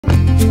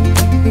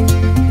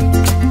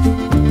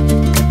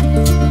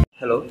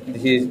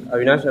this is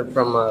Avinash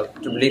from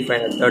Triple E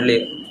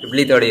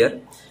third year,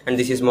 and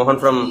this is Mohan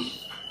from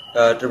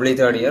Triple E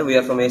third year. We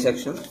are from A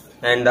section,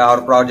 and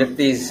our project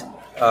is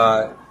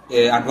a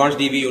advanced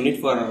DV unit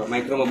for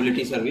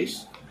micromobility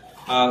service.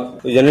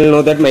 We generally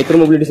know that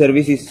micromobility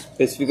service is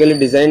specifically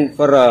designed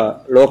for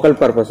local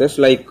purposes,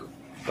 like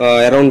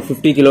around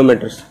 50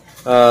 kilometers.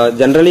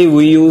 Generally,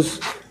 we use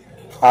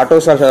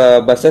autos or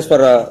buses for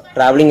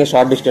traveling a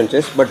short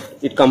distances, but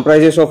it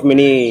comprises of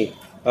many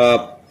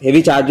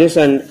heavy charges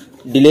and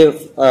delay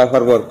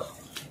for work.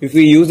 If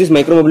we use this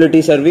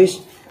micromobility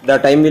service, the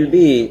time will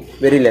be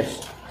very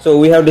less. So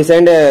we have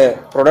designed a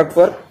product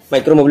for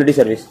micromobility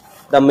service.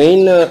 The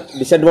main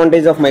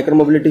disadvantage of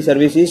micromobility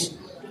service is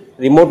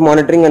remote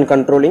monitoring and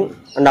controlling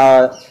and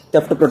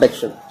theft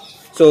protection.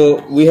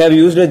 So we have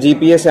used a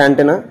GPS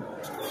antenna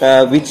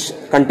which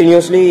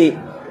continuously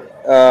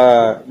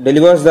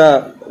delivers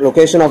the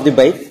location of the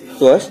bike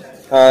to us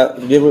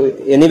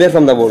anywhere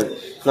from the world.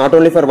 Not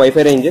only for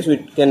Wi-Fi ranges, we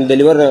can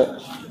deliver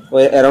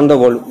around the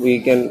world.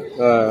 We can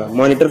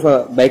monitor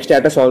for bike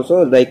status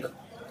also, like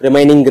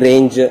remaining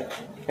range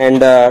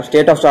and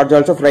state of charge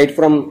also right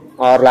from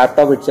our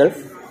laptop itself.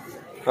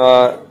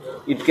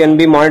 It can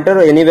be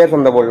monitored anywhere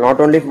from the world, not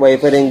only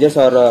Wi-Fi ranges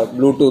or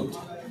Bluetooth.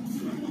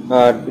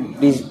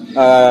 This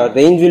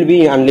range will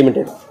be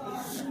unlimited.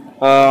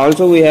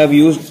 Also, we have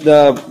used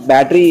the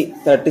battery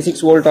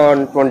 36 volt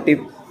and 12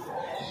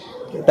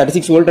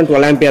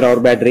 ampere hour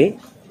battery,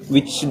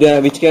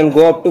 which can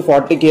go up to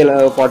 40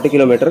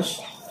 kilometers,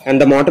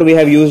 and the motor we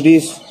have used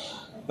is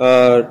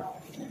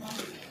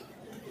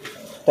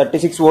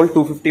 36 volt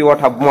 250 watt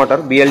hub motor,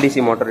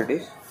 BLDC motor it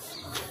is.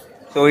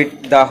 So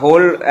the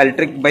whole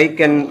electric bike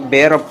can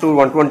bear up to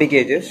 120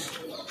 kgs,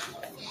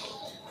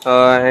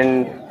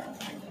 and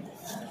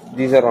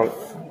these are all.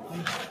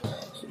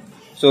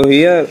 So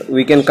here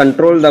we can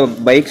control the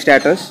bike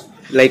status,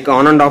 like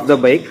on and off the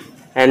bike,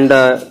 and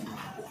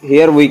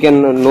here we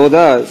can know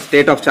the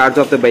state of charge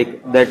of the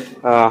bike, that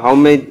how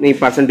many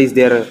percent is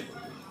there.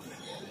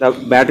 The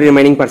battery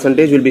remaining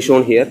percentage will be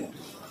shown here,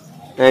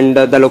 and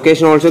the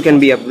location also can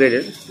be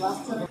upgraded.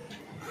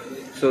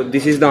 So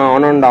this is the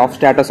on and off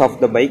status of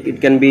the bike.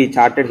 It can be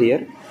charted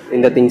here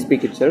in the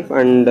ThinkSpeak itself,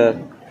 and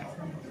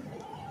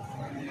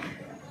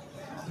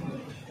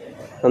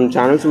some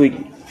channels we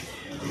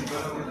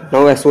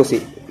now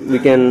SOC we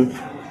can.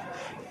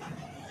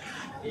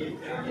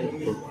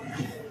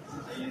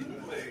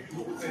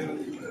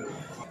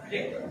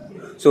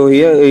 So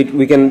here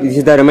we can. This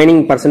is the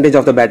remaining percentage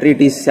of the battery.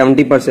 It is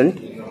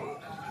 70%.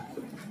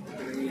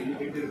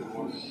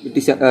 It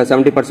is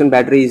 70%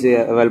 battery is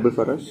available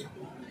for us,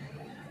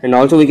 and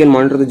also we can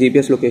monitor the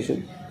GPS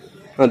location.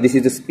 This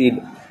is the speed.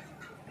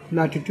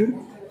 Latitude.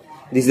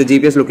 This is the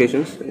GPS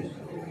locations.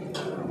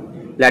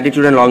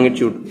 Latitude and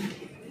longitude.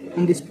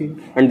 And the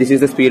speed. And this is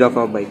the speed of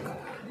our bike.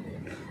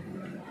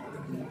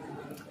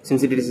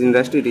 Since it is in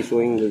rest, it is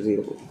showing the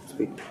 0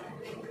 speed.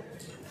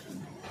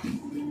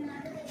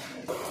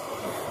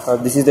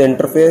 This is the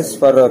interface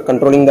for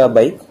controlling the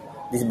bike.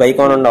 This bike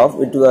on and off.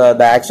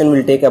 The action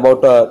will take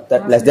about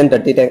less than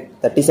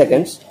 30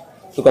 seconds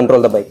to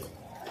control the bike.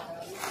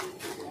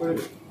 On.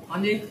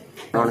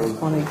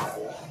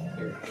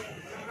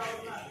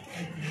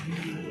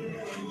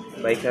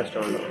 Bike has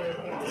turned on.